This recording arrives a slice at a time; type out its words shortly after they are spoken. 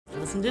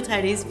listen to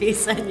Teddy's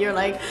piece and you're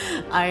like,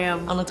 I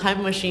am on a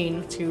time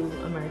machine to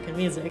American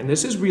music. And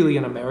this is really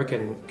an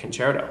American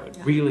concerto. It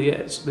really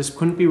is. This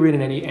couldn't be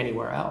written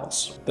anywhere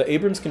else. The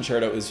Abrams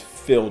concerto is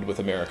filled with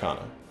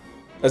Americana.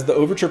 As the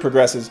overture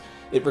progresses,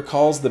 it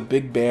recalls the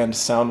big band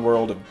sound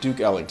world of Duke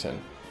Ellington,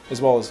 as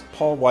well as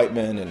Paul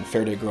Whiteman and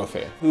Ferde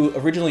Grofe, who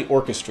originally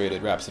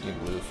orchestrated Rhapsody in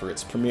Blue for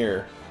its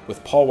premiere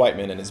with Paul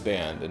Whiteman and his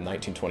band in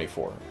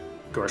 1924.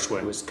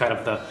 Gershwin was kind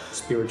of the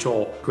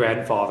spiritual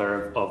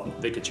grandfather of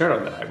the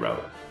concerto that I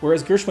wrote.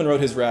 Whereas Gershwin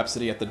wrote his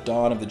Rhapsody at the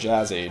dawn of the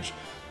Jazz Age,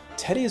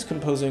 Teddy is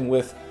composing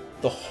with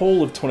the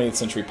whole of 20th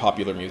century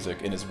popular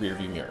music in his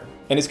rearview mirror.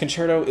 And his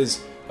concerto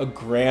is a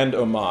grand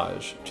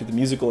homage to the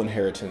musical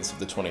inheritance of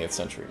the 20th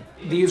century.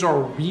 These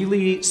are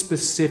really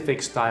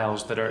specific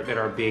styles that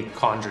are being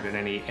conjured at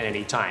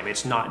any time.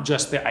 It's not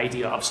just the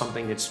idea of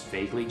something that's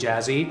vaguely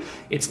jazzy.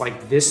 It's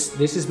like this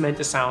is meant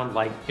to sound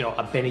like, you know,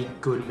 a Benny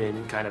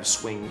Goodman kind of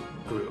swing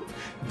groove.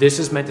 This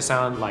is meant to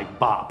sound like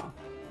bop.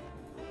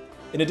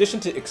 In addition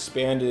to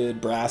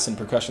expanded brass and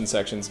percussion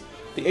sections,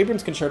 the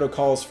Abrams concerto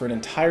calls for an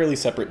entirely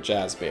separate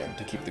jazz band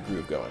to keep the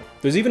groove going.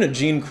 There's even a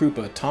Gene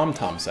Krupa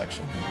tom-tom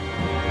section.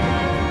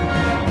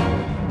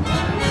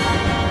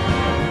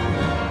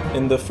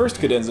 In the first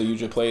cadenza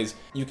Yuja plays,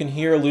 you can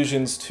hear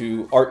allusions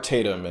to Art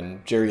Tatum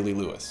and Jerry Lee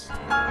Lewis.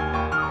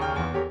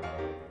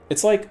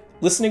 It's like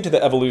listening to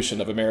the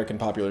evolution of American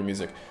popular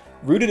music,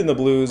 rooted in the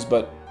blues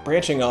but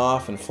branching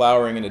off and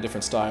flowering into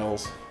different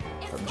styles,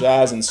 from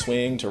jazz and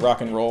swing to rock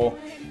and roll,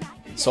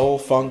 soul,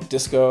 funk,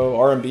 disco,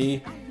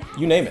 R&B,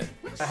 you name it.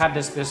 I have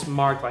this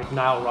marked like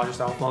Nile Rodgers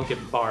style funk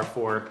bar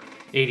for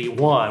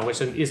 81,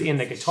 which is in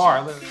the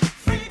guitar.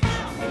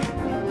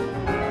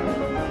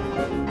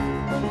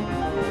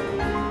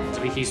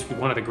 He's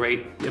one of the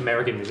great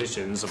American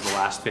musicians of the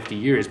last 50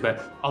 years,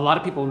 but a lot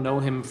of people know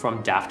him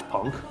from Daft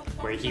Punk,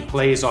 where he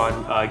plays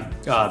on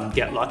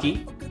Get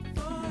Lucky.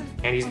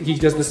 And he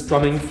does this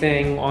drumming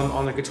thing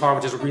on the guitar,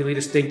 which is really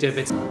distinctive.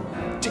 It's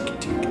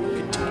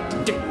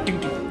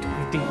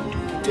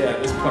yeah,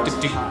 this part.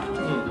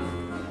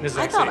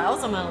 I thought that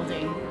was a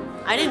melody.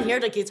 I didn't hear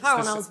the guitar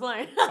when I was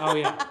playing. Oh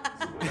yeah.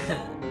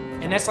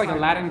 And that's like a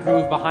Latin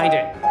groove behind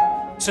it.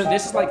 So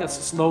this is like a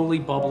slowly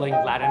bubbling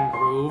Latin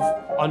groove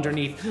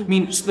underneath. I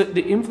mean, so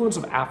the influence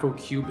of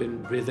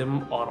Afro-Cuban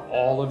rhythm on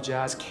all of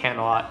jazz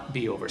cannot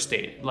be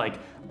overstated. Like,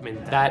 I mean,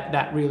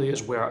 that really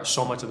is where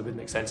so much of the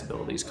rhythmic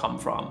sensibilities come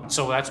from.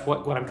 So that's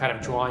what I'm kind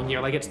of drawing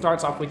here. Like, it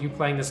starts off with you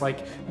playing this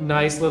like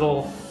nice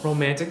little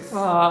romantic, it's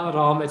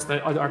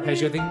the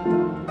arpeggio thing.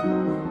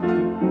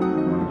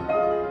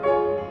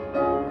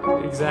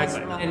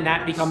 Exactly. And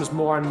that becomes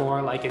more and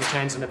more like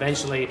intense and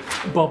eventually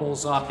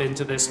bubbles up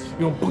into this,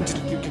 you know,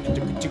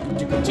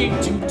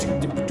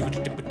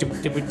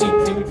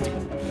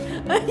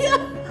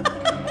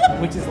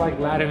 which is like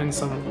Latin and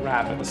some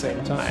rap at the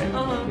same time.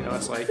 You know,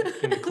 it's like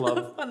in the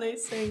club. When they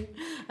sing.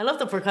 I love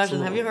the percussion.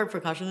 Have you heard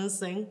percussionists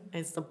sing?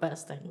 It's the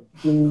best thing.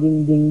 Ding,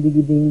 ding, ding,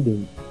 diggy, ding,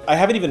 ding. I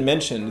haven't even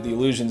mentioned the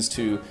allusions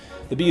to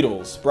the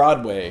Beatles,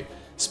 Broadway,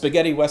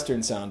 spaghetti western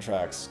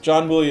soundtracks,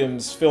 John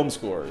Williams film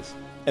scores.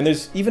 And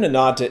there's even a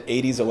nod to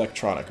 80s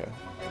electronica.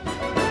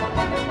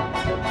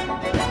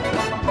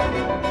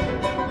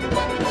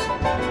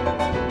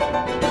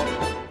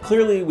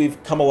 Clearly,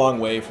 we've come a long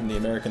way from the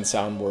American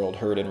sound world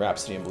heard in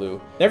Rhapsody in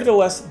Blue.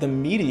 Nevertheless, the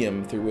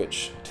medium through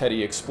which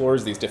Teddy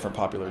explores these different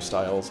popular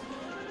styles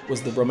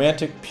was the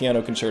romantic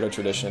piano concerto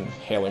tradition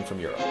hailing from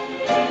Europe.